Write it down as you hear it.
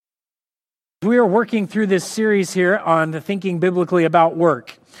We are working through this series here on the Thinking Biblically About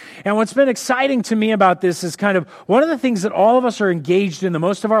Work. And what's been exciting to me about this is kind of one of the things that all of us are engaged in the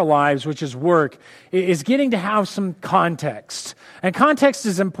most of our lives, which is work, is getting to have some context. And context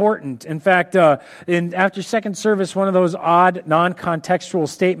is important. In fact, after second service, one of those odd, non-contextual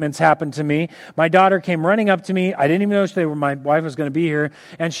statements happened to me. My daughter came running up to me. I didn't even know my wife was going to be here.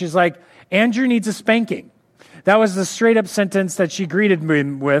 And she's like, "Andrew needs a spanking." That was the straight-up sentence that she greeted me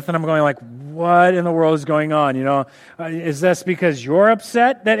with, and I'm going like, what in the world is going on? Is this because you're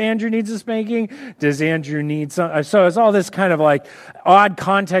upset that Andrew needs a spanking? Does Andrew need some? So it's all this kind of like odd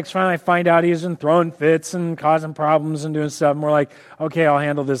context. Finally, I find out he's been throwing fits and causing problems and doing stuff, and we're like, okay, I'll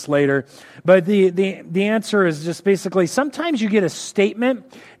handle this later. But the answer is just basically, sometimes you get a statement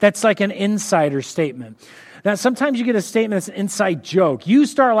that's like an insider statement. Now, sometimes you get a statement that's an inside joke. You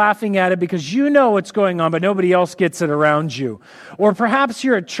start laughing at it because you know what's going on, but nobody else gets it around you. Or perhaps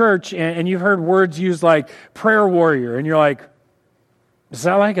you're at church and you've heard words used like prayer warrior, and you're like, is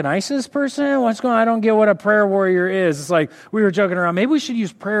that like an ISIS person? What's going on? I don't get what a prayer warrior is. It's like, we were joking around, maybe we should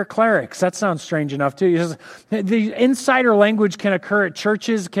use prayer clerics. That sounds strange enough too. The insider language can occur at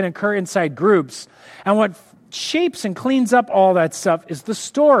churches, can occur inside groups. And what shapes and cleans up all that stuff is the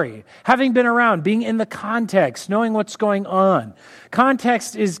story. Having been around, being in the context, knowing what's going on.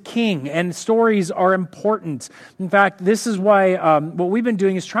 Context is king, and stories are important. In fact, this is why what we've been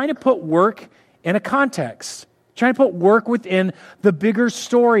doing is trying to put work in a context. Trying to put work within the bigger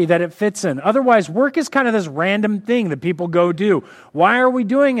story that it fits in. Otherwise, work is kind of this random thing that people go do. Why are we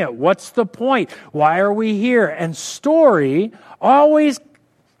doing it? What's the point? Why are we here? And story always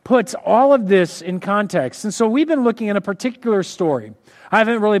puts all of this in context. And so we've been looking at a particular story. I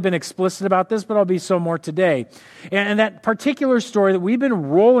haven't really been explicit about this, but I'll be so more today. And that particular story that we've been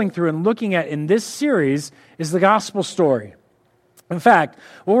rolling through and looking at in this series is the gospel story. In fact,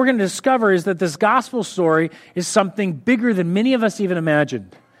 what we're going to discover is that this gospel story is something bigger than many of us even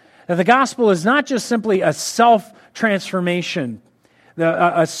imagined. That the gospel is not just simply a self-transformation,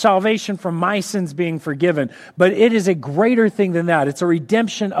 a salvation from my sins being forgiven, but it is a greater thing than that. It's a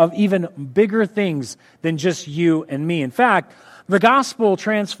redemption of even bigger things than just you and me. In fact, the gospel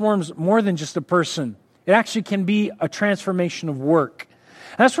transforms more than just a person. It actually can be a transformation of work.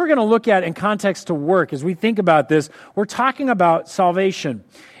 And that's what we're going to look at in context to work. As we think about this, we're talking about salvation.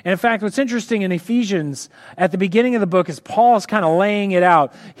 And in fact, what's interesting in Ephesians, at the beginning of the book, is Paul is kind of laying it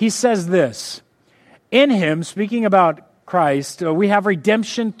out. He says this, in him, speaking about Christ, we have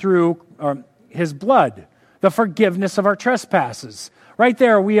redemption through his blood, the forgiveness of our trespasses. Right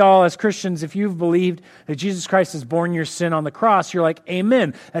there, we all as Christians, if you've believed that Jesus Christ has borne your sin on the cross, you're like,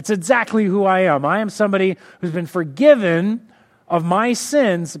 amen. That's exactly who I am. I am somebody who's been forgiven of my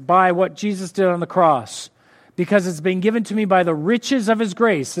sins by what Jesus did on the cross, because it's been given to me by the riches of his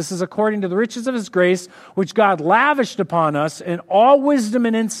grace. This is according to the riches of his grace, which God lavished upon us in all wisdom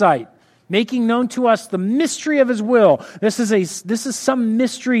and insight, making known to us the mystery of his will. This is some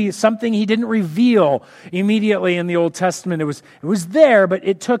mystery, something he didn't reveal immediately in the Old Testament. It was there, but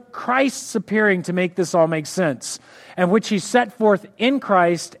it took Christ's appearing to make this all make sense, and which he set forth in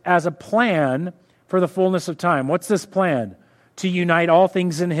Christ as a plan for the fullness of time. What's this plan? To unite all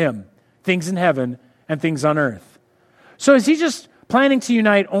things in him, things in heaven and things on earth. So is he just planning to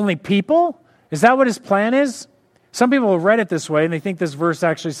unite only people? Is that what his plan is? Some people have read it this way, and they think this verse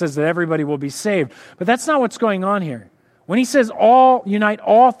actually says that everybody will be saved. But that's not what's going on here. When he says unite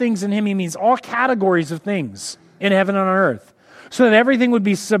all things in him, he means all categories of things in heaven and on earth, so that everything would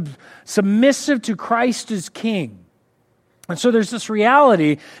be submissive to Christ as king. And so there's this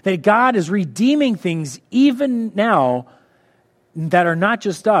reality that God is redeeming things even now that are not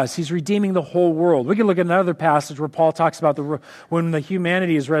just us. He's redeeming the whole world. We can look at another passage where Paul talks about when the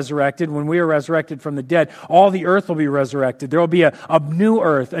humanity is resurrected, when we are resurrected from the dead, all the earth will be resurrected. There will be a new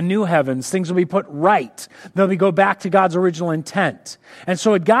earth, a new heavens. Things will be put right. They'll go back to God's original intent. And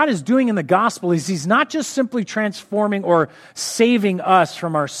so what God is doing in the gospel is he's not just simply transforming or saving us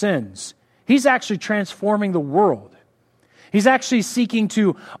from our sins. He's actually transforming the world. He's actually seeking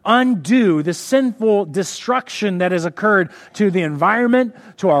to undo the sinful destruction that has occurred to the environment,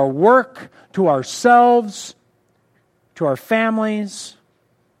 to our work, to ourselves, to our families,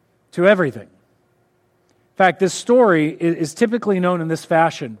 to everything. In fact, this story is typically known in this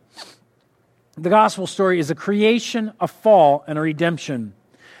fashion. The gospel story is a creation, a fall, and a redemption. And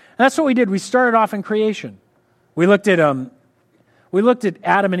that's what we did. We started off in creation. We looked at Adam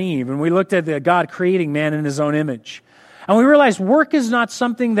and Eve, and we looked at God creating man in his own image. And we realize work is not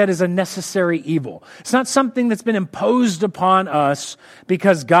something that is a necessary evil. It's not something that's been imposed upon us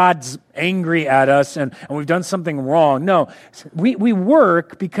because God's angry at us and we've done something wrong. No, we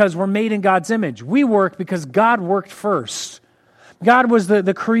work because we're made in God's image. We work because God worked first. God was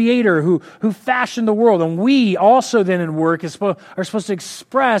the creator who fashioned the world, and we also then in work are supposed to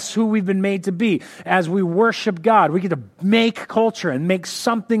express who we've been made to be. As we worship God, we get to make culture and make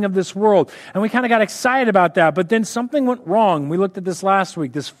something of this world. And we kind of got excited about that, but then something went wrong. We looked at this last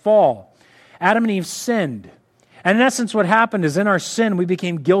week, this fall. Adam and Eve sinned. And in essence, what happened is in our sin, we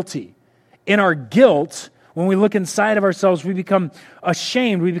became guilty. In our guilt, when we look inside of ourselves, we become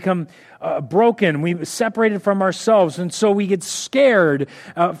ashamed, we become broken, we separated from ourselves, and so we get scared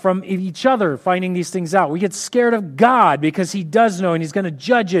from each other finding these things out. We get scared of God because He does know and He's going to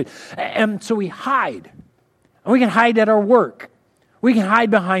judge it, and so we hide. And we can hide at our work. We can hide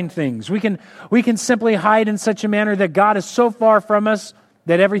behind things. We can simply hide in such a manner that God is so far from us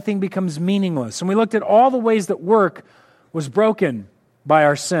that everything becomes meaningless. And we looked at all the ways that work was broken by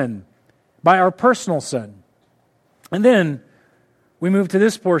our sin, by our personal sin. And then we move to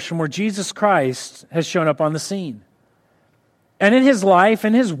this portion where Jesus Christ has shown up on the scene. And in His life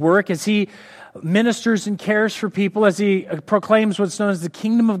and His work, as He ministers and cares for people, as He proclaims what's known as the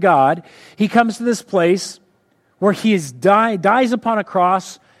kingdom of God, He comes to this place where He dies upon a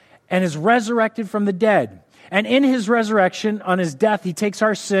cross and is resurrected from the dead. And in His resurrection, on His death, He takes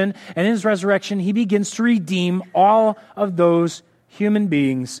our sin, and in His resurrection, He begins to redeem all of those human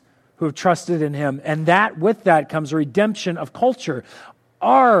beings who have trusted in Him. And with that comes a redemption of culture.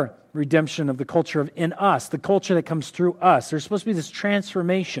 Our redemption of the culture in us, the culture that comes through us. There's supposed to be this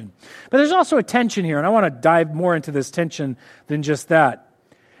transformation. But there's also a tension here, and I want to dive more into this tension than just that.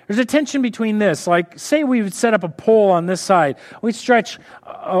 There's a tension between this. Like, say we would set up a pole on this side. We stretch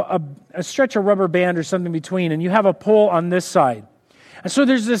a rubber band or something between, and you have a pole on this side. And so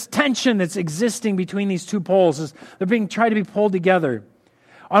there's this tension that's existing between these two poles as they're being tried to be pulled together.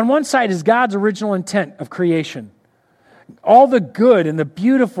 On one side is God's original intent of creation. All the good and the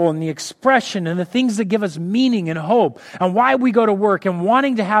beautiful and the expression and the things that give us meaning and hope and why we go to work and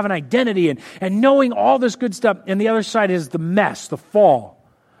wanting to have an identity and knowing all this good stuff. And the other side is the mess, the fall.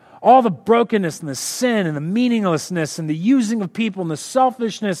 All the brokenness and the sin and the meaninglessness and the using of people and the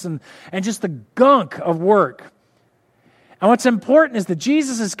selfishness and just the gunk of work. And what's important is that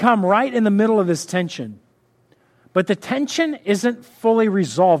Jesus has come right in the middle of this tension. But the tension isn't fully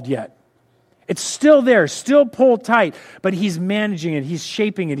resolved yet. It's still there, still pulled tight, but He's managing it, He's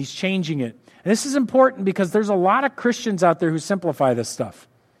shaping it, He's changing it. And this is important because there's a lot of Christians out there who simplify this stuff.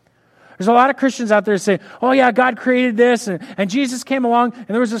 There's a lot of Christians out there who say, oh yeah, God created this, and Jesus came along, and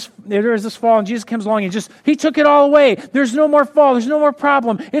there was this fall, and Jesus comes along, and He took it all away. There's no more fall, there's no more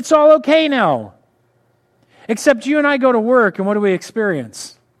problem. It's all okay now. Except you and I go to work, and what do we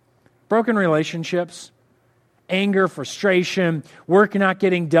experience? Broken relationships, anger, frustration, work not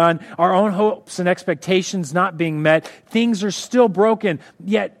getting done, our own hopes and expectations not being met. Things are still broken,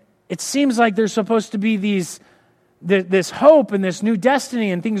 yet it seems like there's supposed to be this hope and this new destiny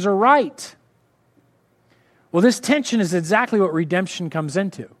and things are right. Well, this tension is exactly what redemption comes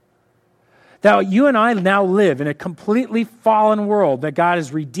into. That you and I now live in a completely fallen world that God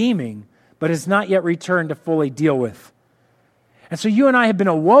is redeeming, but has not yet returned to fully deal with. And so you and I have been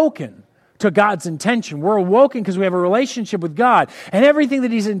awoken to God's intention. We're awoken because we have a relationship with God, and everything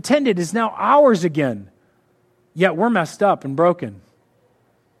that He's intended is now ours again. Yet we're messed up and broken.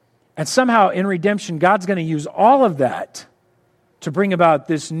 And somehow in redemption, God's going to use all of that to bring about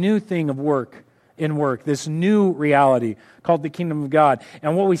this new thing of work, this new reality called the kingdom of God.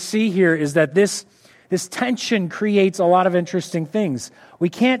 And what we see here is that this tension creates a lot of interesting things. We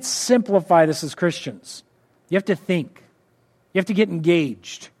can't simplify this as Christians. You have to think. You have to get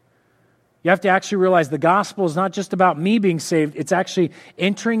engaged. You have to actually realize the gospel is not just about me being saved. It's actually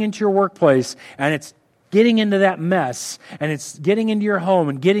entering into your workplace, and it's getting into that mess, and it's getting into your home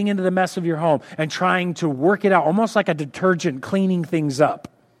and getting into the mess of your home and trying to work it out, almost like a detergent cleaning things up.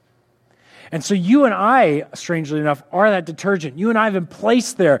 And so you and I, strangely enough, are that detergent. You and I have been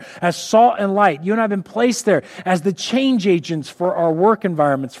placed there as salt and light. You and I have been placed there as the change agents for our work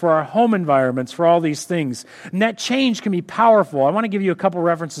environments, for our home environments, for all these things. And that change can be powerful. I want to give you a couple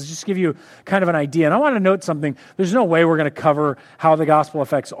references, just to give you kind of an idea. And I want to note something. There's no way we're going to cover how the gospel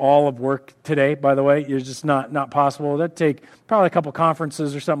affects all of work today, by the way. It's just not possible. That'd take probably a couple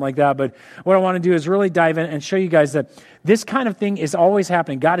conferences or something like that. But what I want to do is really dive in and show you guys that this kind of thing is always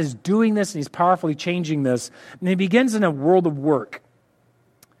happening. God is doing this, and He's powerfully changing this. And it begins in a world of work.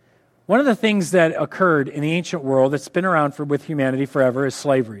 One of the things that occurred in the ancient world that's been around with humanity forever is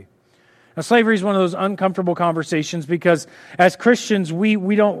slavery. Now, slavery is one of those uncomfortable conversations because as Christians,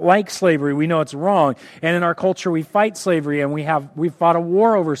 we don't like slavery. We know it's wrong. And in our culture, we fight slavery, and we've fought a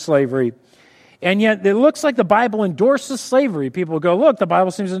war over slavery. And yet, it looks like the Bible endorses slavery. People go, look, the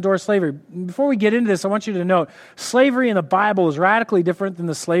Bible seems to endorse slavery. Before we get into this, I want you to note, slavery in the Bible is radically different than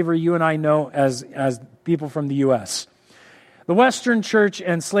the slavery you and I know as people from the U.S. The Western church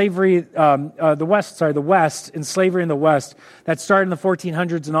and slavery, the West and slavery in the West that started in the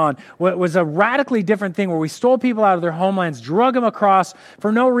 1400s and on was a radically different thing where we stole people out of their homelands, drug them across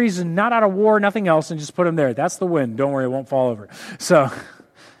for no reason, not out of war, nothing else, and just put them there. That's the wind. Don't worry, it won't fall over. So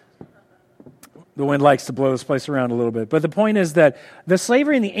the wind likes to blow this place around a little bit. But the point is that the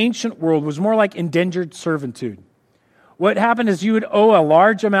slavery in the ancient world was more like indentured servitude. What happened is you would owe a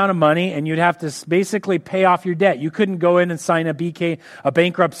large amount of money and you'd have to basically pay off your debt. You couldn't go in and sign a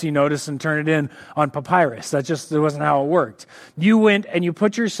bankruptcy notice and turn it in on papyrus. That wasn't how it worked. You went and you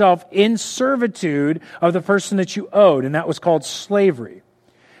put yourself in servitude of the person that you owed, and that was called slavery.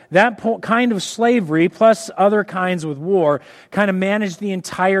 That kind of slavery, plus other kinds with war, kind of managed the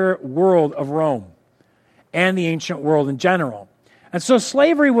entire world of Rome and the ancient world in general. And so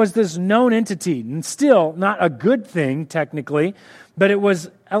slavery was this known entity, and still not a good thing, technically, but it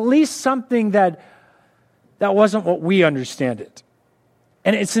was at least something that wasn't what we understand it.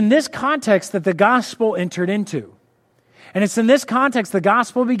 And it's in this context that the gospel entered into. And it's in this context the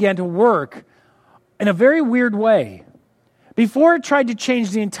gospel began to work in a very weird way. Before it tried to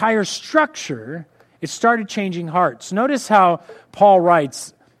change the entire structure, it started changing hearts. Notice how Paul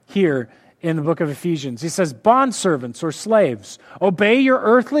writes here in the book of Ephesians. He says, bondservants or slaves, obey your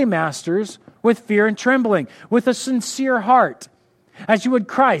earthly masters with fear and trembling, with a sincere heart, as you would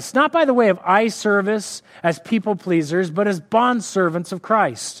Christ, not by the way of eye service as people pleasers, but as bondservants of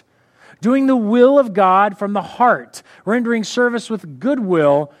Christ, doing the will of God from the heart, rendering service with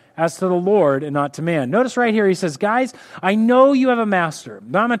goodwill as to the Lord and not to man. Notice right here, he says, guys, I know you have a master,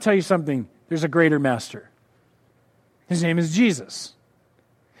 but I'm going to tell you something. There's a greater master. His name is Jesus.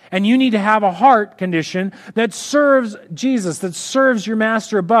 And you need to have a heart condition that serves Jesus, that serves your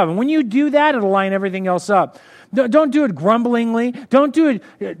master above. And when you do that, it'll line everything else up. Don't do it grumblingly. Don't do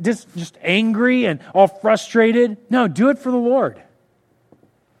it just angry and all frustrated. No, do it for the Lord.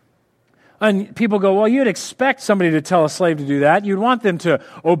 And people go, well, you'd expect somebody to tell a slave to do that. You'd want them to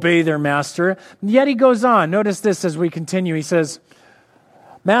obey their master. And yet he goes on. Notice this as we continue. He says,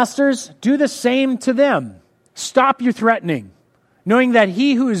 masters, do the same to them. Stop your threatening, knowing that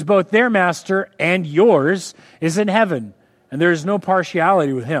he who is both their master and yours is in heaven, and there is no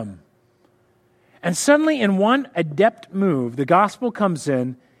partiality with him. And suddenly, in one adept move, the gospel comes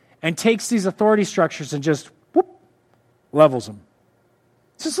in and takes these authority structures and just, levels them.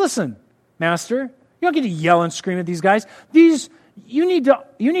 Says, listen, master, you don't get to yell and scream at these guys. You need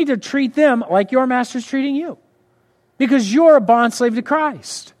to treat them like your master's treating you, because you're a bondslave to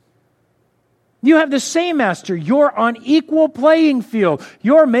Christ. You have the same master. You're on equal playing field.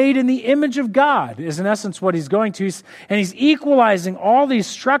 You're made in the image of God, is in essence what he's going to. And he's equalizing all these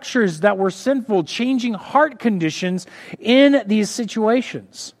structures that were sinful, changing heart conditions in these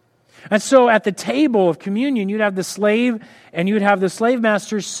situations. And so at the table of communion, you'd have the slave and you'd have the slave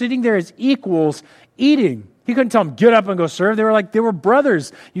master sitting there as equals, eating. He couldn't tell them, get up and go serve. They were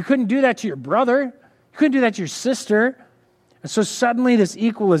brothers. You couldn't do that to your brother. You couldn't do that to your sister. And so suddenly this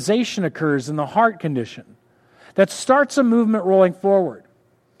equalization occurs in the heart condition that starts a movement rolling forward.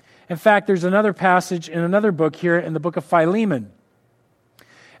 In fact, there's another passage in another book here in the book of Philemon.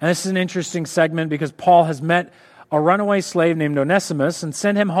 And this is an interesting segment because Paul has met a runaway slave named Onesimus and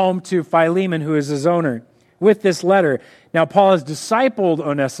sent him home to Philemon, who is his owner, with this letter. Now, Paul has discipled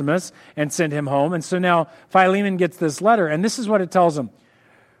Onesimus and sent him home. And so now Philemon gets this letter. And this is what it tells him.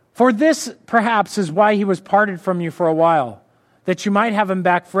 For this, perhaps, is why he was parted from you for a while, that you might have him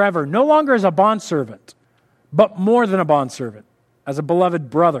back forever, no longer as a bondservant, but more than a bondservant, as a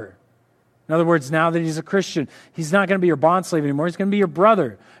beloved brother. In other words, now that he's a Christian, he's not going to be your bondslave anymore. He's going to be your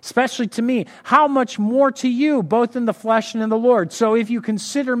brother, especially to me. How much more to you, both in the flesh and in the Lord? So if you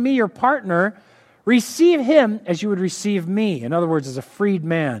consider me your partner, receive him as you would receive me. In other words, as a freed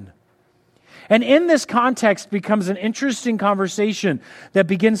man. And in this context becomes an interesting conversation that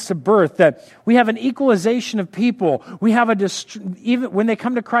begins to birth, that we have an equalization of people. We have even when they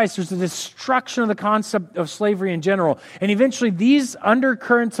come to Christ, there's a destruction of the concept of slavery in general. And eventually these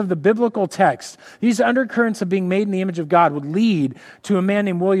undercurrents of the biblical text, these undercurrents of being made in the image of God would lead to a man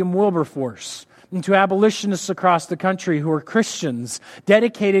named William Wilberforce, and to abolitionists across the country who are Christians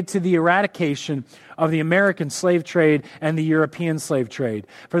dedicated to the eradication of the American slave trade and the European slave trade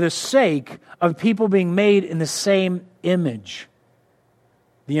for the sake of people being made in the same image,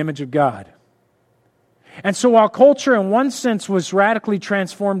 the image of God. And so while culture in one sense was radically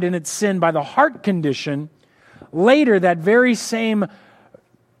transformed in its sin by the heart condition, later that very same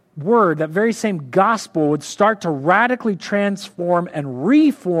word, that very same gospel would start to radically transform and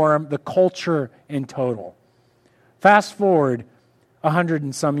reform the culture in total. Fast forward 100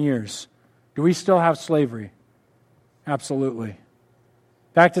 and some years. Do we still have slavery? Absolutely.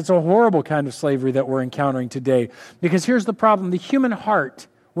 In fact, it's a horrible kind of slavery that we're encountering today. Because here's the problem. The human heart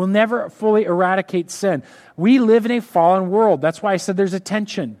will never fully eradicate sin. We live in a fallen world. That's why I said there's a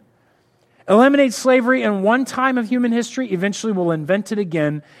tension. Eliminate slavery in one time of human history, eventually we'll invent it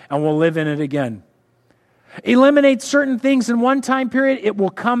again and we'll live in it again. Eliminate certain things in one time period, it will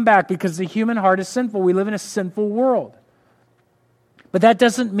come back because the human heart is sinful. We live in a sinful world. But that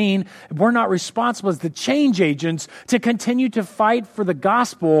doesn't mean we're not responsible as the change agents to continue to fight for the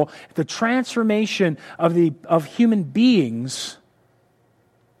gospel, the transformation of human beings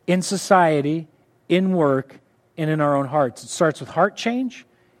in society, in work, and in our own hearts. It starts with heart change,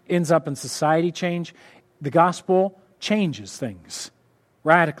 ends up in society change. The gospel changes things,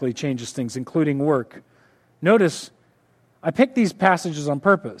 radically changes things, including work. Notice, I picked these passages on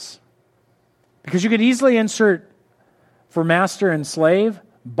purpose because you could easily insert for master and slave,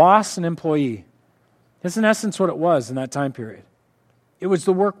 boss and employee. That's in essence what it was in that time period. It was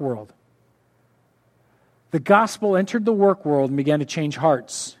the work world. The gospel entered the work world and began to change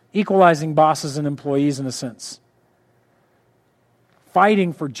hearts, equalizing bosses and employees in a sense.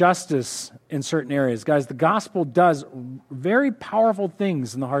 Fighting for justice in certain areas. Guys, the gospel does very powerful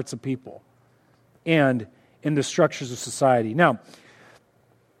things in the hearts of people and in the structures of society. Now,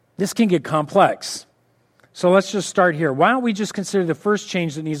 this can get complex. So let's just start here. Why don't we just consider the first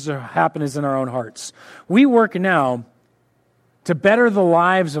change that needs to happen is in our own hearts. We work now to better the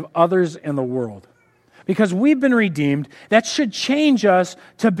lives of others in the world. Because we've been redeemed, that should change us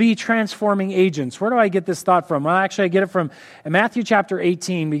to be transforming agents. Where do I get this thought from? Well, actually, I get it from Matthew chapter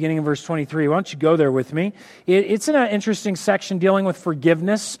 18, beginning in verse 23. Why don't you go there with me? It's in an interesting section dealing with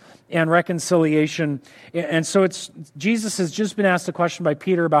forgiveness and reconciliation. And so Jesus has just been asked a question by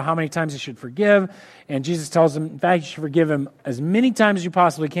Peter about how many times he should forgive. And Jesus tells him, in fact, you should forgive him as many times as you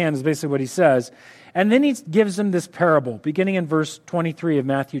possibly can, is basically what he says. And then he gives him this parable, beginning in verse 23 of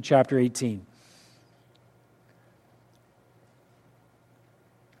Matthew chapter 18.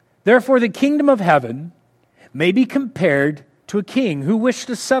 Therefore, the kingdom of heaven may be compared to a king who wished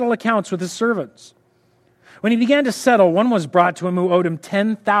to settle accounts with his servants. When he began to settle, one was brought to him who owed him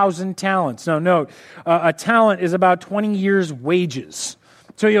 10,000 talents. Now, note, a talent is about 20 years' wages.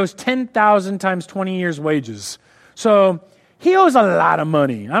 So he owes 10,000 times 20 years' wages. So he owes a lot of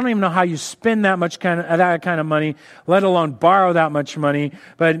money. I don't even know how you spend that kind of money, let alone borrow that much money.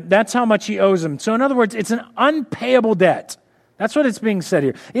 But that's how much he owes him. So in other words, it's an unpayable debt. That's what it's being said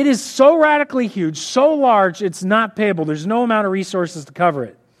here. It is so radically huge, so large, it's not payable. There's no amount of resources to cover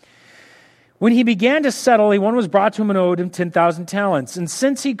it. When he began to settle, one was brought to him and owed him 10,000 talents. And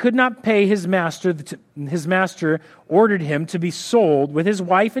since he could not pay his master ordered him to be sold with his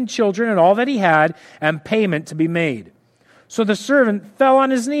wife and children and all that he had, and payment to be made. So the servant fell on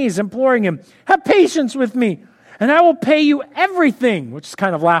his knees, imploring him, "Have patience with me, and I will pay you everything," which is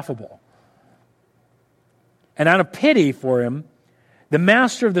kind of laughable. And out of pity for him, the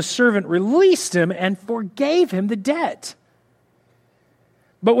master of the servant released him and forgave him the debt.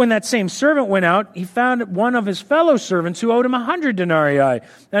 But when that same servant went out, he found one of his fellow servants who owed him 100 denarii.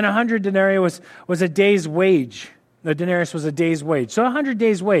 And 100 denarii was a day's wage. The denarius was a day's wage. So 100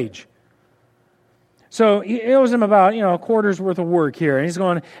 days' wage. So he owes him about, a quarter's worth of work here. And he's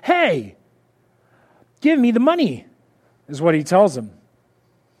going, "Hey, give me the money," is what he tells him.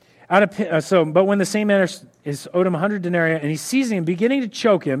 But when the same man is owed him 100 denarii, and he's seizing him, beginning to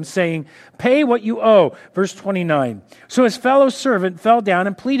choke him, saying, "Pay what you owe." Verse 29. So his fellow servant fell down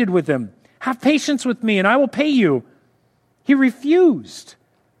and pleaded with him, "Have patience with me, and I will pay you." He refused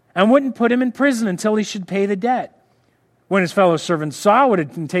and wouldn't put him in prison until he should pay the debt. When his fellow servants saw what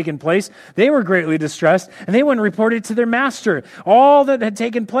had taken place, they were greatly distressed, and they went and reported to their master all that had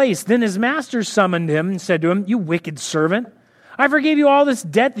taken place. Then his master summoned him and said to him, "You wicked servant, I forgave you all this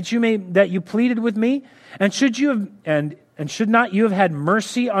debt that you pleaded with me, and should not you have had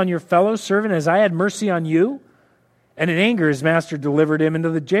mercy on your fellow servant as I had mercy on you?" And in anger his master delivered him into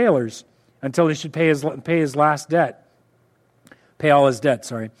the jailers until he should pay his last debt. Pay all his debt,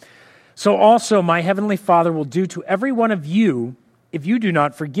 sorry. So also my heavenly Father will do to every one of you if you do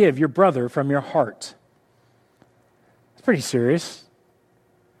not forgive your brother from your heart. It's pretty serious.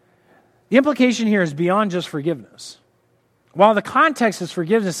 The implication here is beyond just forgiveness. While the context is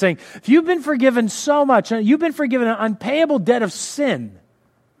forgiveness, saying, if you've been forgiven so much, you've been forgiven an unpayable debt of sin,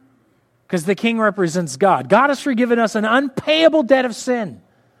 because the king represents God. God has forgiven us an unpayable debt of sin.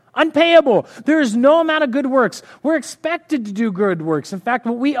 Unpayable. There is no amount of good works. We're expected to do good works. In fact,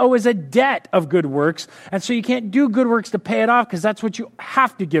 what we owe is a debt of good works. And so you can't do good works to pay it off because that's what you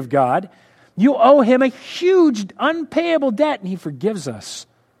have to give God. You owe him a huge unpayable debt and he forgives us.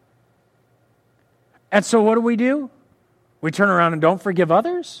 And so what do? We turn around and don't forgive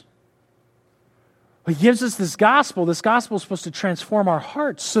others? He gives us this gospel. This gospel is supposed to transform our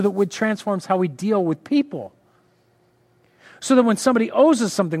hearts so that it transforms how we deal with people. So that when somebody owes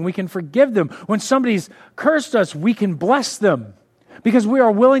us something, we can forgive them. When somebody's cursed us, we can bless them. Because we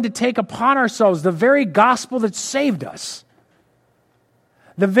are willing to take upon ourselves the very gospel that saved us.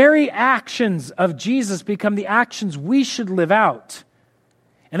 The very actions of Jesus become the actions we should live out.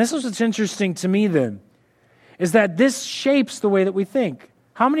 And this is what's interesting to me then, is that this shapes the way that we think.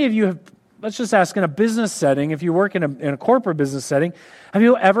 How many of you have, let's just ask, in a business setting, if you work in a corporate business setting, have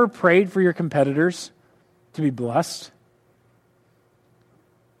you ever prayed for your competitors to be blessed?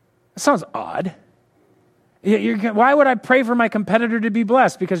 That sounds odd. Why would I pray for my competitor to be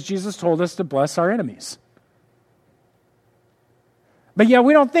blessed? Because Jesus told us to bless our enemies. But yeah,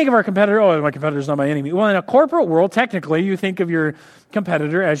 we don't think of our competitor, oh, my competitor's not my enemy. Well, in a corporate world, technically, you think of your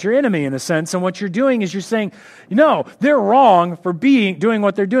competitor as your enemy in a sense. And what you're doing is you're saying, no, they're wrong for doing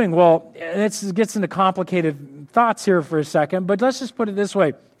what they're doing. Well, it gets into complicated thoughts here for a second, but let's just put it this way.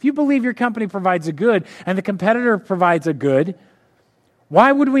 If you believe your company provides a good and the competitor provides a good,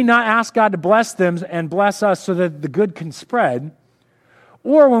 why would we not ask God to bless them and bless us so that the good can spread?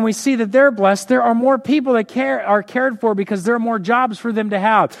 Or when we see that they're blessed, there are more people that are cared for because there are more jobs for them to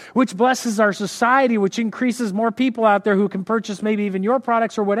have, which blesses our society, which increases more people out there who can purchase maybe even your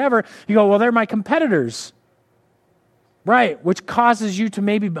products or whatever. You go, well, they're my competitors. Right, which causes you to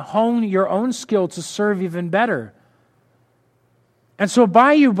maybe hone your own skill to serve even better. And so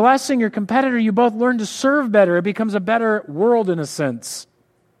by you blessing your competitor, you both learn to serve better. It becomes a better world in a sense.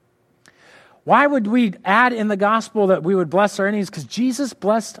 Why would we add in the gospel that we would bless our enemies? Because Jesus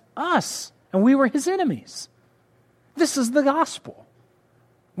blessed us, and we were his enemies. This is the gospel.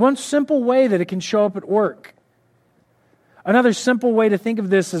 One simple way that it can show up at work. Another simple way to think of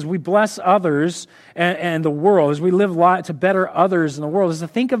this as we bless others and the world, as we live to better others in the world, is to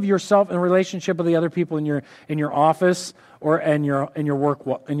think of yourself in relationship with the other people in your office or in your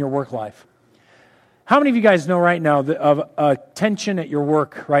work life. How many of you guys know right now of a tension at your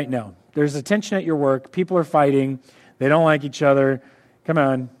work right now? There's a tension at your work. People are fighting. They don't like each other. Come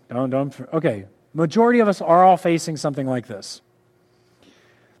on, don't. Okay, majority of us are all facing something like this.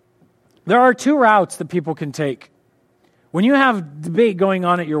 There are two routes that people can take. When you have debate going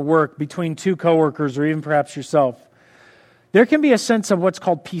on at your work between two coworkers or even perhaps yourself, there can be a sense of what's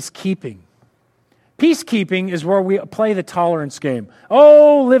called peacekeeping. Peacekeeping is where we play the tolerance game.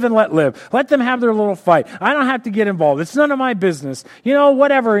 Oh, live and let live. Let them have their little fight. I don't have to get involved. It's none of my business.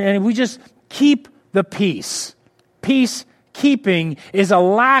 Whatever. And we just keep the peace. Peacekeeping is a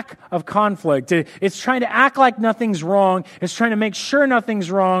lack of conflict. It's trying to act like nothing's wrong. It's trying to make sure nothing's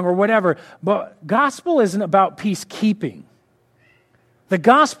wrong or whatever. But gospel isn't about peacekeeping. The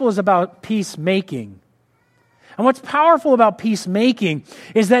gospel is about peacemaking. And what's powerful about peacemaking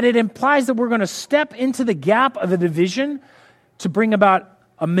is that it implies that we're going to step into the gap of a division to bring about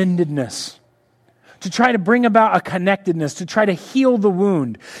amendedness, to try to bring about a connectedness, to try to heal the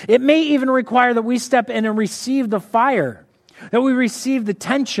wound. It may even require that we step in and receive the fire, that we receive the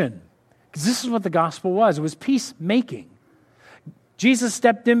tension, because this is what the gospel was. It was peacemaking. Jesus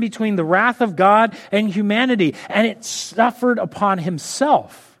stepped in between the wrath of God and humanity, and it suffered upon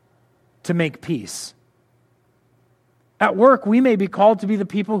himself to make peace. At work, we may be called to be the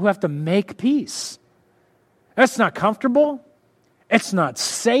people who have to make peace. That's not comfortable. It's not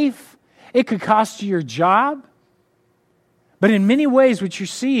safe. It could cost you your job. But in many ways, what you're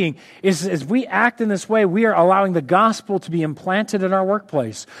seeing is as we act in this way, we are allowing the gospel to be implanted in our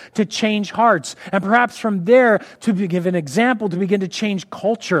workplace, to change hearts, and perhaps from there to give an example, to begin to change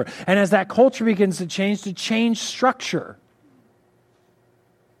culture. And as that culture begins to change structure.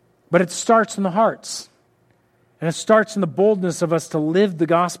 But it starts in the hearts. And it starts in the boldness of us to live the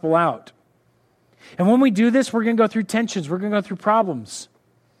gospel out. And when we do this, we're going to go through tensions. We're going to go through problems,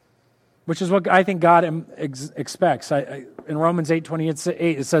 which is what I think God expects. In Romans 8:28,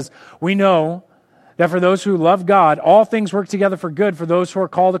 it says, we know that for those who love God, all things work together for good for those who are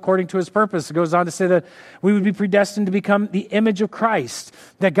called according to his purpose. It goes on to say that we would be predestined to become the image of Christ,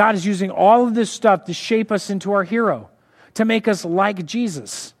 that God is using all of this stuff to shape us into our hero, to make us like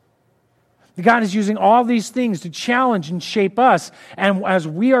Jesus. God is using all these things to challenge and shape us. And as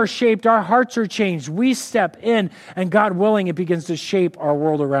we are shaped, our hearts are changed. We step in, and God willing, it begins to shape our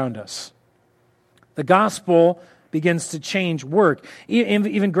world around us. The gospel begins to change work.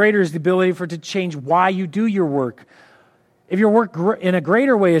 Even greater is the ability for it to change why you do your work. If your work in a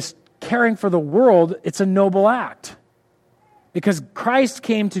greater way is caring for the world, it's a noble act. Because Christ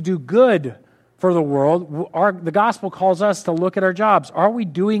came to do good for the world. The gospel calls us to look at our jobs. Are we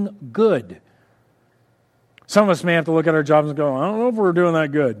doing good? Some of us may have to look at our jobs and go, I don't know if we're doing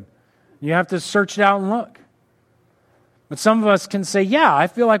that good. You have to search it out and look. But some of us can say, yeah, I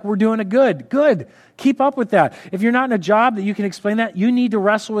feel like we're doing it good. Good. Keep up with that. If you're not in a job that you can explain that, you need to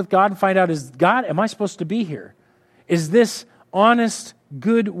wrestle with God and find out, is God, am I supposed to be here? Is this honest,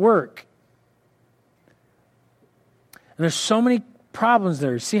 good work? And there's so many problems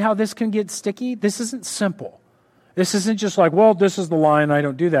there. See how this can get sticky? This isn't simple. This isn't just like, well, this is the line, I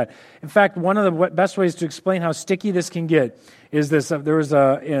don't do that. In fact, one of the best ways to explain how sticky this can get is this. There was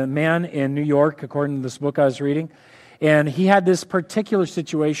a man in New York, according to this book I was reading, and he had this particular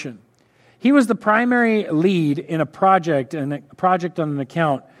situation. He was the primary lead in a project on an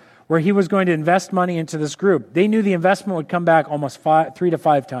account where he was going to invest money into this group. They knew the investment would come back almost 3 to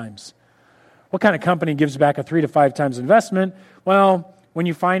 5 times. What kind of company gives back a 3 to 5 times investment? Well, when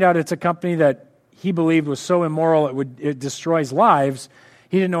you find out it's a company that he believed was so immoral it destroys lives,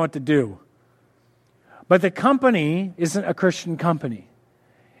 he didn't know what to do. But the company isn't a Christian company.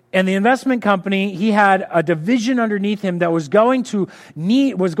 And the investment company, he had a division underneath him that was going to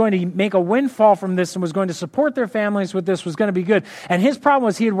make a windfall from this and was going to support their families with this, was going to be good. And his problem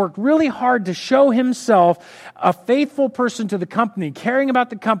was he had worked really hard to show himself a faithful person to the company, caring about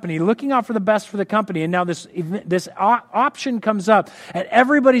the company, looking out for the best for the company. And now this option comes up, and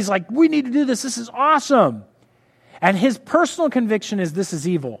everybody's like, we need to do this. This is awesome. And his personal conviction is this is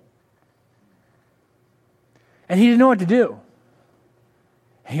evil. And he didn't know what to do.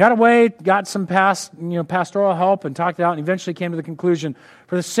 He got away, got some pastoral help and talked it out, and eventually came to the conclusion,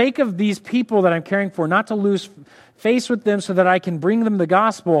 for the sake of these people that I'm caring for, not to lose face with them so that I can bring them the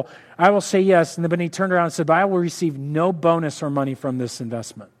gospel, I will say yes. And then he turned around and said, but I will receive no bonus or money from this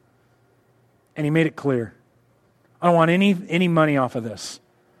investment. And he made it clear. I don't want any money off of this.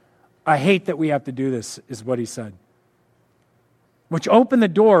 I hate that we have to do this, is what he said. Which opened the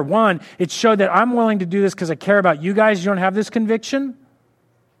door. One, it showed that I'm willing to do this because I care about you guys. You don't have this conviction.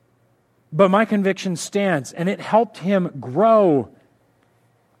 But my conviction stands, and it helped him grow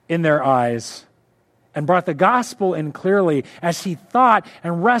in their eyes and brought the gospel in clearly as he thought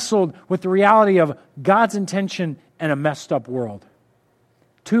and wrestled with the reality of God's intention in a messed up world.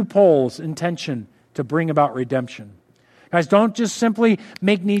 2 poles in tension to bring about redemption. Guys, don't just simply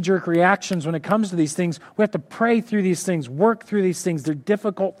make knee-jerk reactions when it comes to these things. We have to pray through these things, work through these things. They're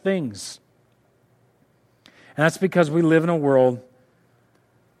difficult things. And that's because we live in a world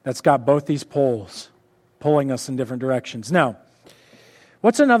that's got both these poles pulling us in different directions. Now,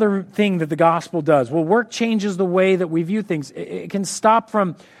 what's another thing that the gospel does? Well, work changes the way that we view things. It can stop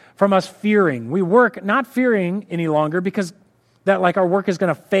from us fearing. We work not fearing any longer because that like our work is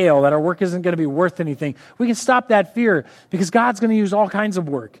going to fail, that our work isn't going to be worth anything. We can stop that fear because God's going to use all kinds of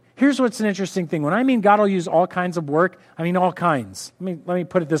work. Here's what's an interesting thing. When I mean God will use all kinds of work, I mean all kinds. Let me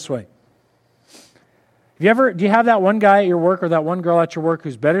put it this way. Do you have that one guy at your work or that one girl at your work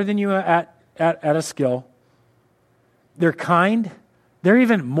who's better than you at a skill? They're kind. They're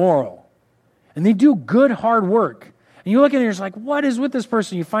even moral. And they do good, hard work. And you look at it and you're just like, what is with this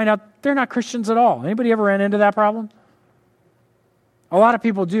person? You find out they're not Christians at all. Anybody ever ran into that problem? A lot of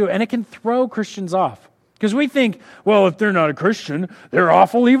people do. And it can throw Christians off. Because we think, well, if they're not a Christian, they're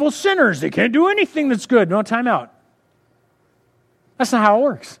awful, evil sinners. They can't do anything that's good. No, time out. That's not how it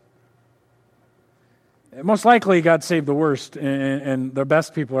works. Most likely, God saved the worst, and the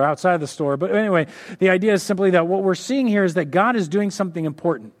best people are outside the store. But anyway, the idea is simply that what we're seeing here is that God is doing something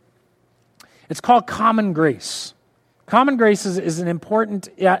important. It's called common grace. Common grace is an important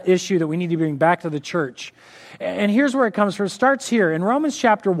issue that we need to bring back to the church. And here's where it comes from. It starts here. In Romans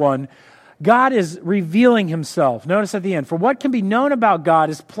chapter 1, God is revealing himself. Notice at the end, for what can be known about God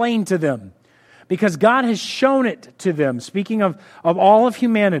is plain to them, because God has shown it to them, speaking of all of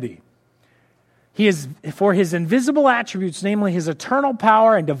humanity. He is, for his invisible attributes, namely his eternal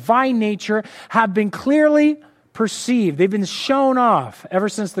power and divine nature, have been clearly perceived. They've been shown off ever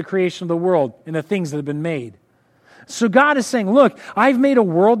since the creation of the world in the things that have been made. So God is saying, look, I've made a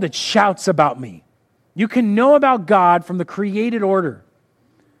world that shouts about me. You can know about God from the created order.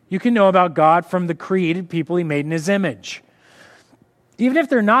 You can know about God from the created people he made in his image. Even if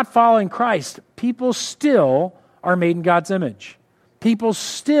they're not following Christ, people still are made in God's image. People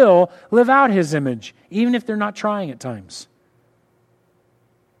still live out his image, even if they're not trying at times.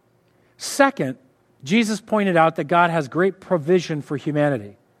 Second, Jesus pointed out that God has great provision for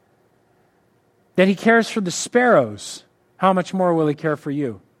humanity. that He cares for the sparrows, how much more will He care for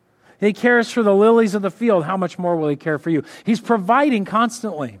you? He cares for the lilies of the field, how much more will He care for you? He's providing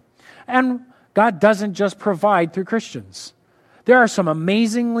constantly. And God doesn't just provide through Christians. There are some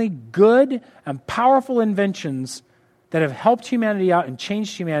amazingly good and powerful inventions that have helped humanity out and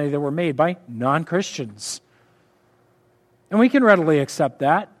changed humanity that were made by non-Christians. And we can readily accept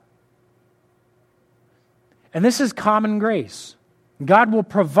that. And this is common grace. God will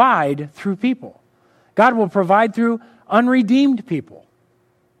provide through people. God will provide through unredeemed people.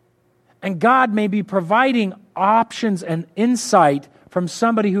 And God may be providing options and insight from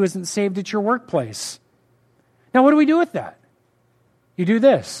somebody who isn't saved at your workplace. Now, what do we do with that? You do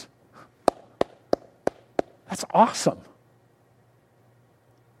this. That's awesome.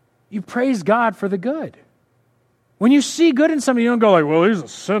 You praise God for the good. When you see good in somebody, you don't go like, well, he's a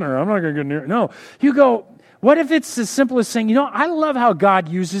sinner. I'm not going to get near. No. You go, what if it's as simple as saying, I love how God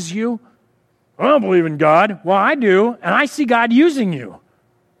uses you. I don't believe in God. Well, I do, and I see God using you.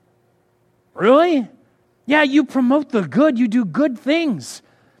 Really? Yeah, you promote the good. You do good things.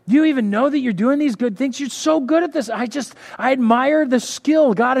 Do you even know that you're doing these good things? You're so good at this. I admire the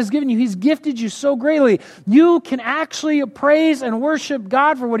skill God has given you. He's gifted you so greatly. You can actually praise and worship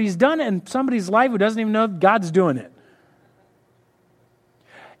God for what He's done in somebody's life who doesn't even know God's doing it.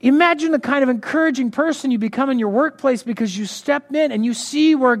 Imagine the kind of encouraging person you become in your workplace because you step in and you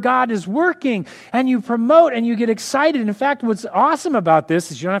see where God is working and you promote and you get excited. In fact, what's awesome about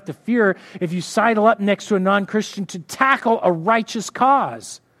this is you don't have to fear if you sidle up next to a non-Christian to tackle a righteous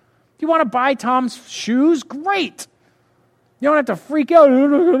cause. If you want to buy Tom's shoes, great. You don't have to freak out,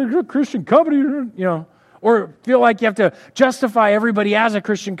 a Christian company, or feel like you have to justify everybody as a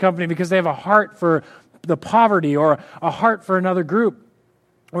Christian company because they have a heart for the poverty or a heart for another group.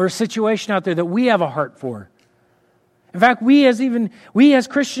 Or a situation out there that we have a heart for. In fact, we as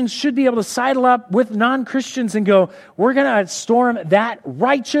Christians should be able to sidle up with non-Christians and go, we're going to storm that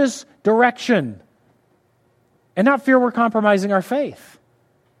righteous direction. And not fear we're compromising our faith.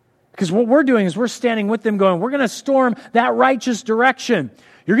 Because what we're doing is we're standing with them going, we're going to storm that righteous direction.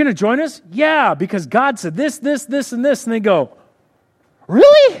 You're going to join us? Yeah, because God said this, this, this, and this. And they go,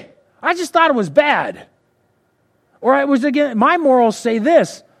 really? I just thought it was bad. Or it was, again, my morals say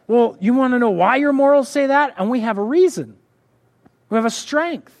this. Well, you want to know why your morals say that? And we have a reason. We have a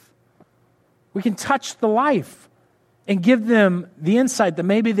strength. We can touch the life and give them the insight that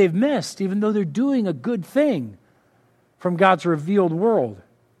maybe they've missed, even though they're doing a good thing from God's revealed world.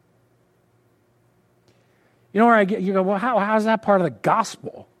 You go, well, how is that part of the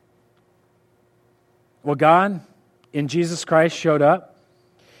gospel? Well, God, in Jesus Christ, showed up,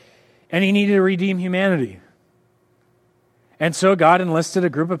 and He needed to redeem humanity. And so God enlisted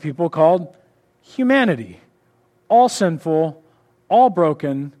a group of people called humanity, all sinful, all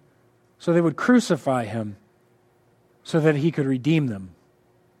broken, so they would crucify Him so that He could redeem them.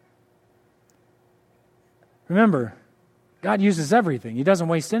 Remember, God uses everything. He doesn't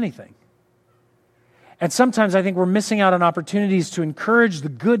waste anything. And sometimes I think we're missing out on opportunities to encourage the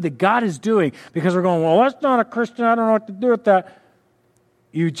good that God is doing because we're going, well, that's not a Christian. I don't know what to do with that.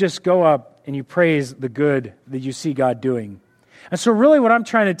 You just go up and you praise the good that you see God doing. And so really what I'm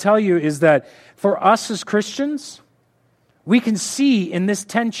trying to tell you is that for us as Christians, we can see in this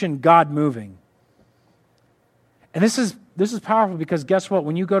tension God moving. And this is powerful because guess what?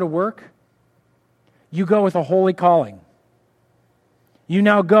 When you go to work, you go with a holy calling. You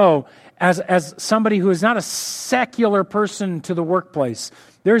now go as somebody who is not a secular person to the workplace.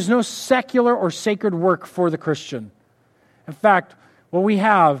 There is no secular or sacred work for the Christian. In fact, what we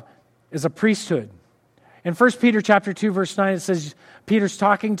have is a priesthood. In 1 Peter chapter 2, verse 9, it says, Peter's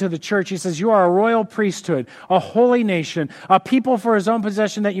talking to the church. He says, you are a royal priesthood, a holy nation, a people for His own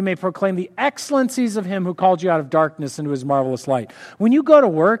possession, that you may proclaim the excellencies of Him who called you out of darkness into His marvelous light. When you go to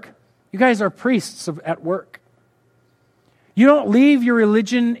work, you guys are priests at work. You don't leave your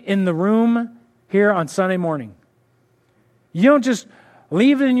religion in the room here on Sunday morning. You don't just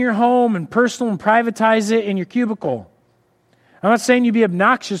leave it in your home and personal and privatize it in your cubicle. I'm not saying you be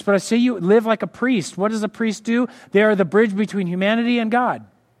obnoxious, but I say you live like a priest. What does a priest do? They are the bridge between humanity and God.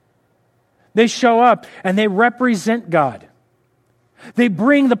 They show up and they represent God. They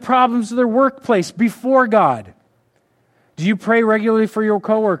bring the problems of their workplace before God. Do you pray regularly for your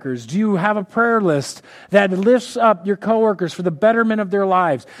coworkers? Do you have a prayer list that lifts up your coworkers for the betterment of their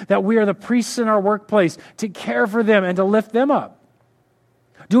lives? That we are the priests in our workplace to care for them and to lift them up?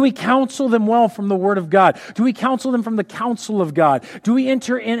 Do we counsel them well from the Word of God? Do we counsel them from the counsel of God? Do we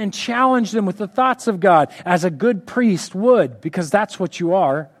enter in and challenge them with the thoughts of God as a good priest would? Because that's what you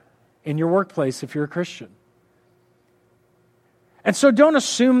are in your workplace if you're a Christian. And so don't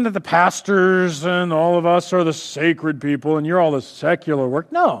assume that the pastors and all of us are the sacred people and you're all the secular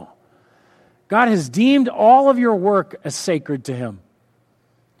work. No. God has deemed all of your work as sacred to Him.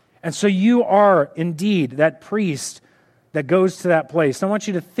 And so you are indeed that priest that goes to that place. I want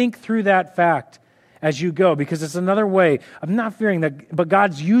you to think through that fact as you go, because it's another way of not fearing that, but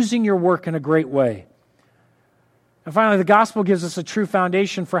God's using your work in a great way. And finally, the gospel gives us a true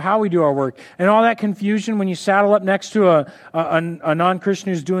foundation for how we do our work. And all that confusion when you saddle up next to a non-Christian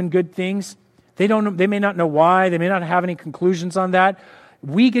who's doing good things, they may not know why, they may not have any conclusions on that.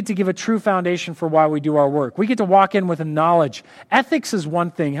 We get to give a true foundation for why we do our work. We get to walk in with a knowledge. Ethics is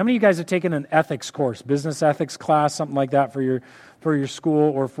one thing. How many of you guys have taken an ethics course, business ethics class, something like that for your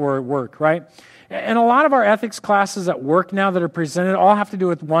school or for work, right? And a lot of our ethics classes at work now that are presented all have to do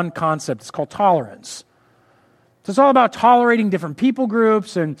with one concept. It's called tolerance. So it's all about tolerating different people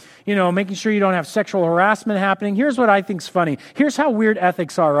groups and, making sure you don't have sexual harassment happening. Here's what I think's funny. Here's how weird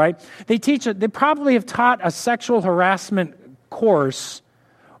ethics are, right? They probably have taught a sexual harassment course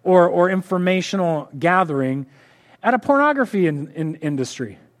or informational gathering at a pornography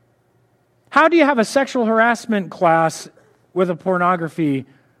industry. How do you have a sexual harassment class with a pornography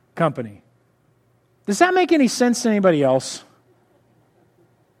company? Does that make any sense to anybody else?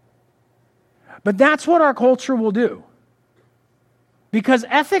 But that's what our culture will do. Because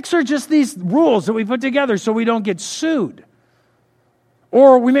ethics are just these rules that we put together so we don't get sued.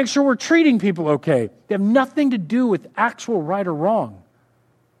 Or we make sure we're treating people okay. They have nothing to do with actual right or wrong.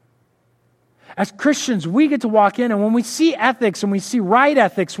 As Christians, we get to walk in, and when we see ethics and we see right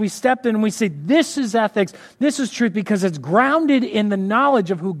ethics, we step in and we say, this is ethics, this is truth, because it's grounded in the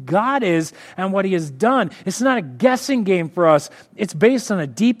knowledge of who God is and what He has done. It's not a guessing game for us. It's based on a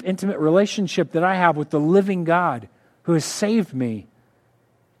deep, intimate relationship that I have with the living God who has saved me.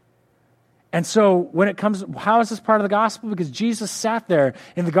 And so when it comes, how is this part of the gospel? Because Jesus sat there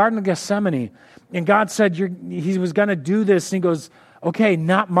in the Garden of Gethsemane, and God said He was going to do this, and He goes, okay,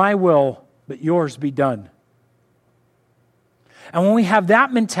 not my will, but yours be done. And when we have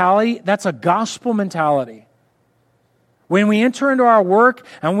that mentality, that's a gospel mentality. When we enter into our work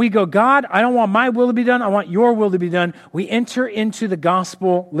and we go, God, I don't want my will to be done, I want your will to be done, we enter into the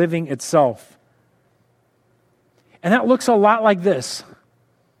gospel living itself. And that looks a lot like this.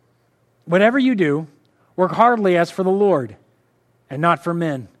 Whatever you do, work heartily as for the Lord and not for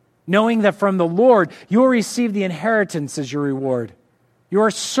men, knowing that from the Lord you'll receive the inheritance as your reward. You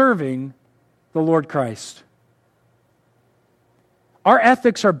are serving the Lord Christ. Our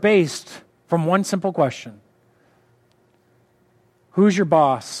ethics are based from one simple question. Who's your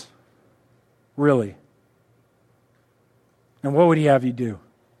boss, really? And what would He have you do?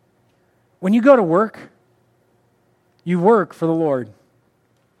 When you go to work, you work for the Lord,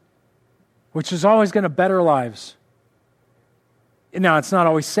 which is always going to better lives. Now, it's not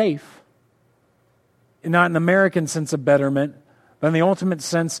always safe. Not in the American sense of betterment, but in the ultimate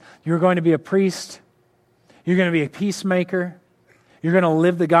sense, you're going to be a priest, you're going to be a peacemaker, you're going to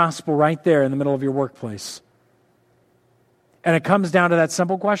live the gospel right there in the middle of your workplace. And it comes down to that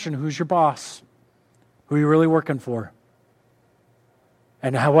simple question, who's your boss? Who are you really working for?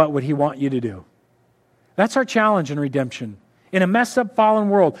 And what would He want you to do? That's our challenge in redemption. In a messed up, fallen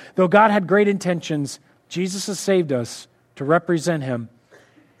world, though God had great intentions, Jesus has saved us to represent Him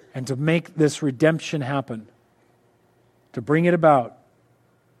and to make this redemption happen, to bring it about.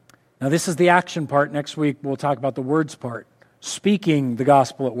 Now, this is the action part. Next week, we'll talk about the words part, speaking the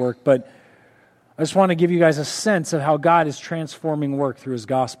gospel at work. But I just want to give you guys a sense of how God is transforming work through His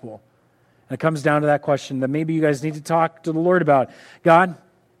gospel. And it comes down to that question that maybe you guys need to talk to the Lord about. God,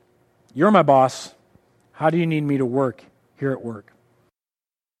 you're my boss. How do you need me to work here at work?